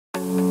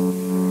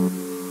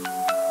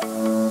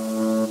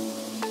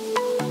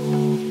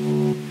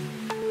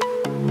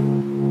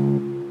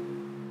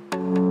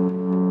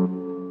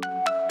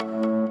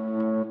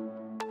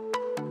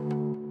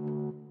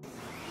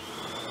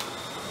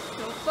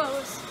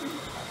I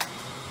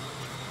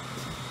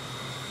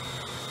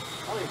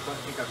don't even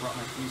think I brought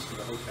my keys to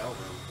the hotel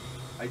room.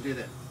 I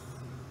didn't.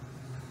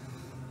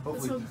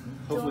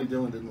 Hopefully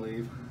Dylan didn't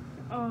leave.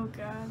 Oh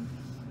God.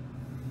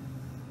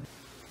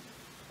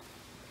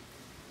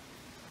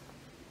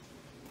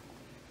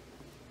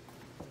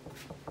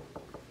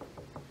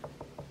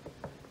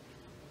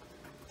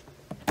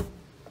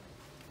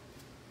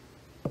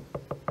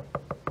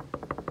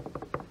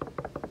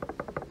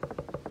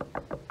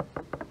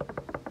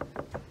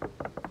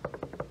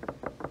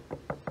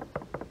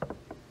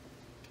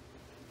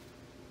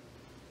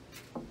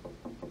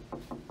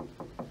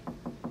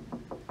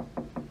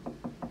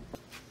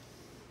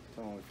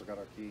 We forgot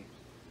our key.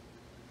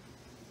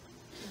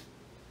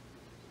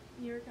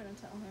 You were gonna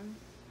tell him.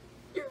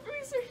 Your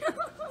freezer.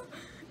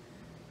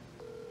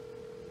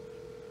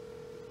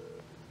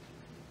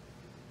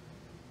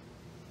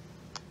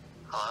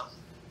 Hello?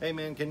 Hey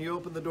man, can you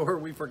open the door?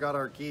 We forgot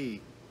our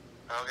key.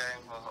 Okay,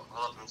 well,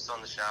 hold up, I'm still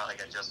in the shower.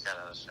 Like, I just got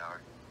out of the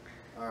shower.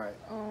 Alright.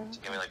 Oh.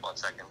 Just give me like 1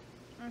 second.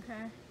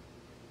 Okay.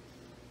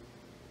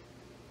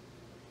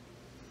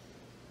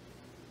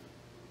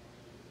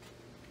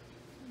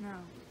 No.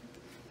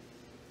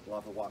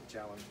 Lava walk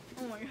challenge.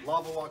 Oh my God.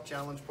 Lava walk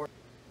challenge part.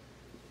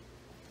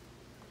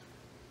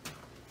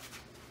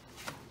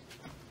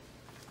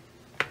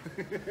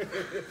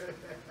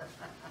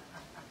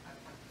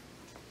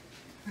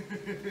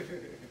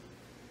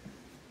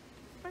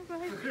 Bye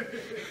bye.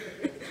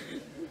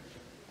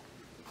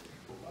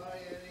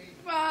 Bye, Eddie.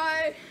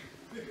 Bye.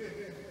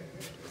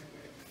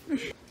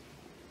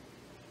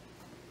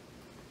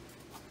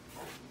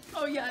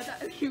 Oh yeah,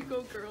 that you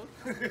go, girl.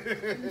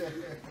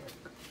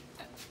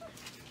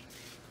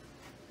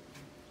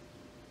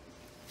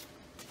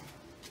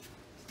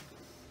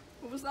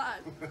 What was that?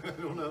 I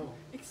don't know.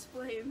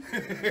 Explain.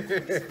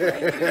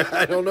 Explain.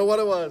 I don't know what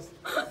it was.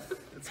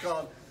 It's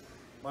called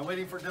My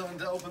Waiting for Dylan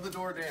to Open the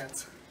Door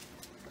dance.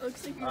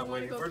 Looks like I'm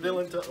waiting for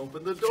Dylan to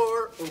open the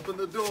door, open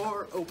the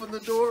door, open the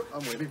door.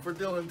 I'm waiting for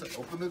Dylan to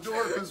open the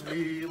door because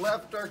we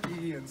left our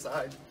key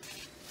inside.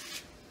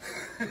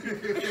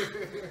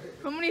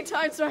 How many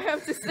times do I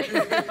have to say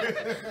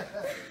that?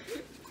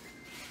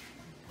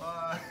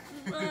 Bye.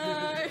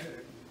 Bye.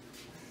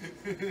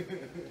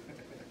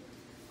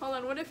 Hold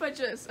on, what if I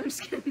just... I'm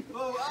just kidding.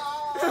 Oh,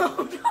 ah!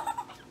 Oh no!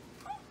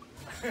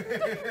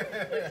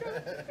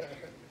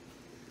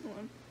 Hold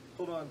on.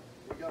 Hold on,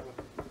 we got one.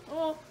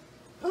 Oh.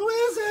 Who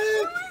is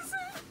it? Who is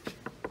it?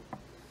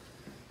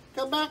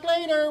 Come back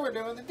later, we're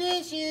doing the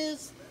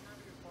dishes.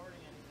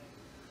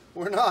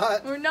 We're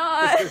not. We're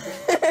not.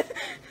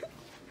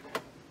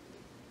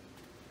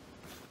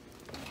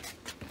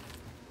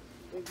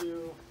 Thank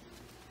you.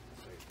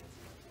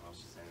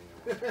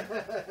 I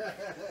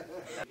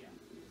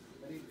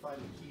need to find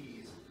the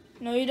keys.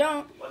 No, you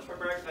don't. What's for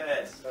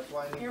breakfast? That's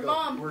why I need Your to go.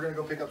 mom. We're gonna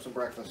go pick up some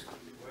breakfast.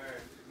 Where?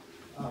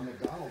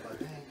 McDonald's, I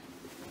think.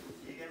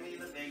 You give me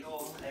the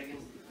bagel, egg, and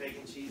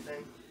bacon cheese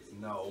thing?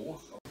 No.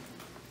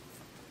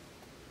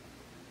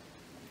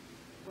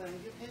 Well,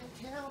 you can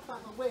tell by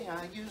the way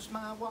I use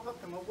my walk,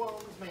 I'm a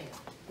woman's man.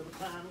 To the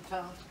time and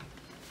time.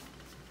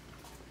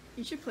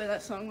 You should play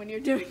that song when you're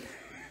doing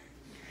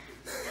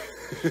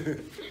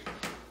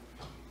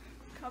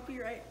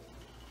copyright.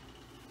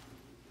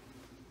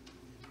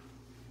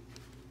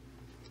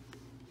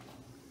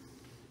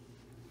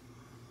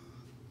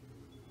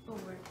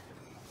 Over.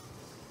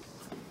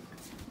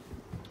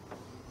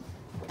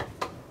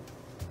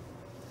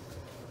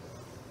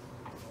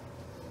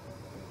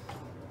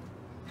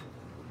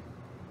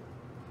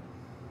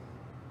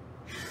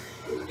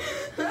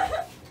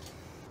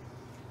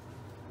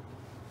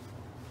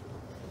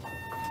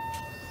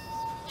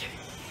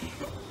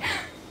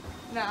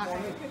 Nah. Good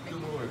morning.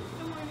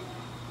 Good morning.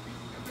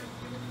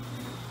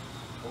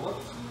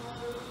 Whoops.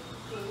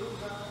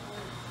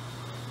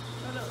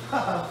 No, no.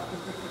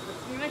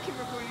 I'm gonna keep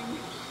recording.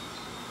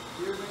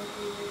 You're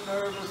making me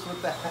nervous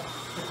with that.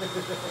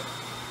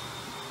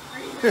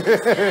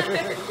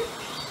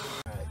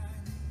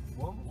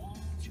 Won't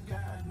you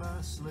guide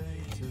my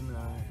sleigh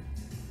tonight?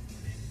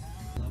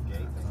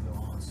 Okay,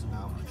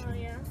 now. Oh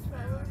yeah,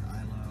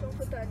 don't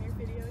put that in your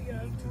video. You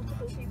have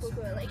multiple people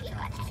going like,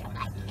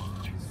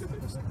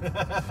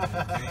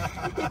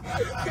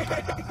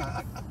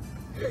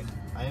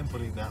 I am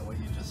putting that what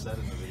you just said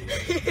in the video.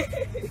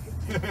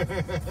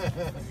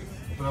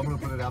 But I'm going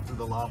to put it out through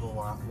the lava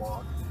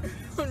walk.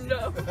 Oh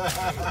no,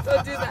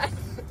 don't do that.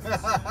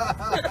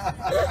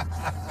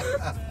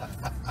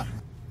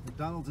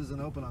 McDonald's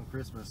isn't open on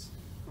Christmas.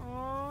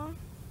 Aww.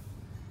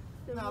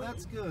 No,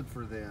 that's good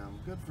for them.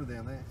 Good for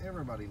them.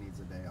 Everybody needs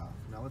a day off.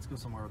 Now let's go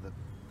somewhere that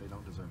they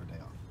don't deserve a day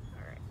off.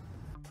 Alright.